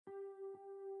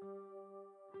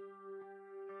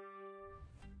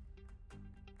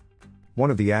One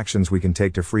of the actions we can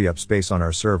take to free up space on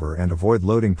our server and avoid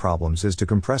loading problems is to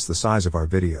compress the size of our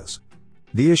videos.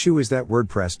 The issue is that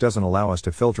WordPress doesn't allow us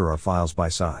to filter our files by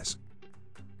size.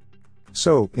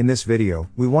 So, in this video,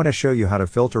 we want to show you how to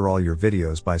filter all your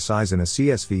videos by size in a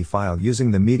CSV file using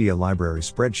the Media Library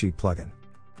Spreadsheet plugin.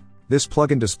 This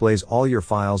plugin displays all your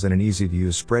files in an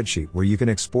easy-to-use spreadsheet where you can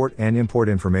export and import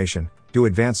information, do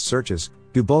advanced searches,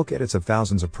 do bulk edits of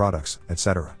thousands of products,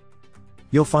 etc.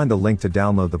 You'll find the link to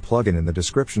download the plugin in the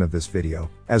description of this video,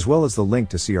 as well as the link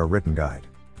to see our written guide.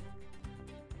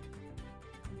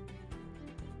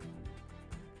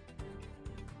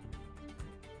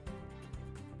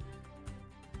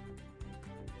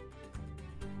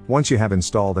 Once you have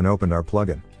installed and opened our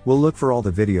plugin, we'll look for all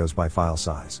the videos by file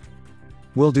size.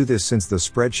 We'll do this since the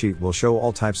spreadsheet will show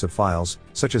all types of files,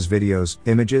 such as videos,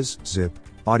 images, zip,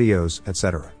 audios,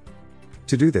 etc.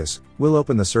 To do this, we'll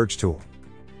open the search tool.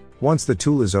 Once the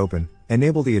tool is open,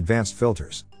 enable the advanced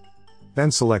filters.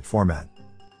 Then select Format.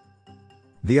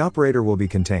 The operator will be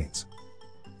Contains.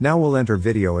 Now we'll enter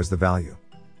video as the value.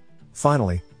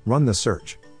 Finally, run the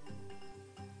search.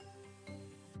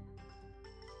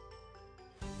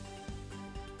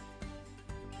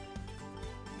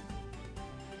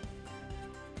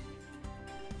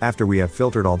 After we have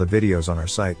filtered all the videos on our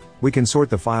site, we can sort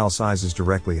the file sizes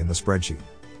directly in the spreadsheet.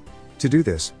 To do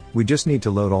this, we just need to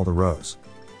load all the rows.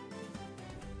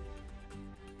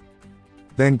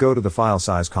 Then go to the file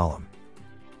size column.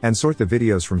 And sort the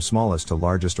videos from smallest to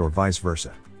largest or vice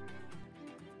versa.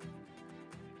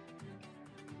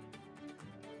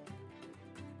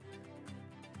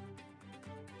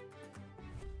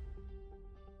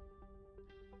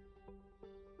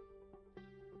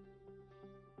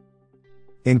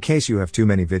 In case you have too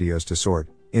many videos to sort,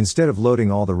 instead of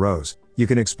loading all the rows, you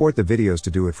can export the videos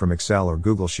to do it from Excel or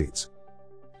Google Sheets.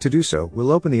 To do so,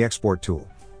 we'll open the Export tool.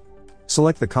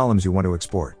 Select the columns you want to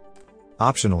export.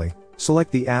 Optionally,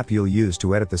 select the app you'll use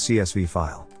to edit the CSV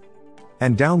file.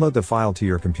 And download the file to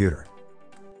your computer.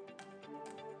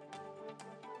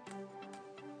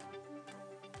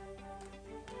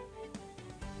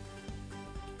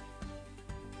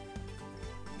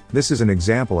 This is an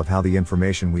example of how the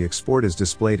information we export is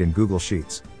displayed in Google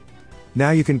Sheets.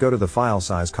 Now you can go to the file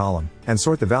size column and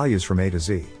sort the values from A to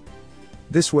Z.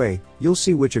 This way, you'll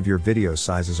see which of your video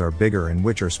sizes are bigger and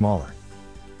which are smaller.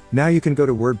 Now you can go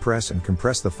to WordPress and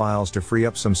compress the files to free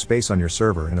up some space on your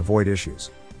server and avoid issues.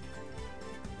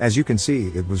 As you can see,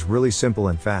 it was really simple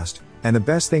and fast, and the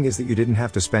best thing is that you didn't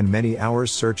have to spend many hours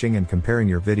searching and comparing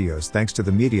your videos thanks to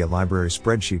the Media Library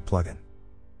Spreadsheet plugin.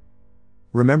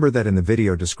 Remember that in the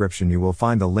video description you will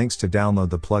find the links to download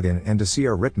the plugin and to see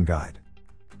our written guide.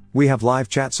 We have live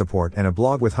chat support and a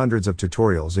blog with hundreds of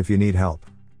tutorials if you need help.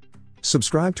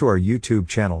 Subscribe to our YouTube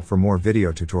channel for more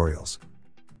video tutorials.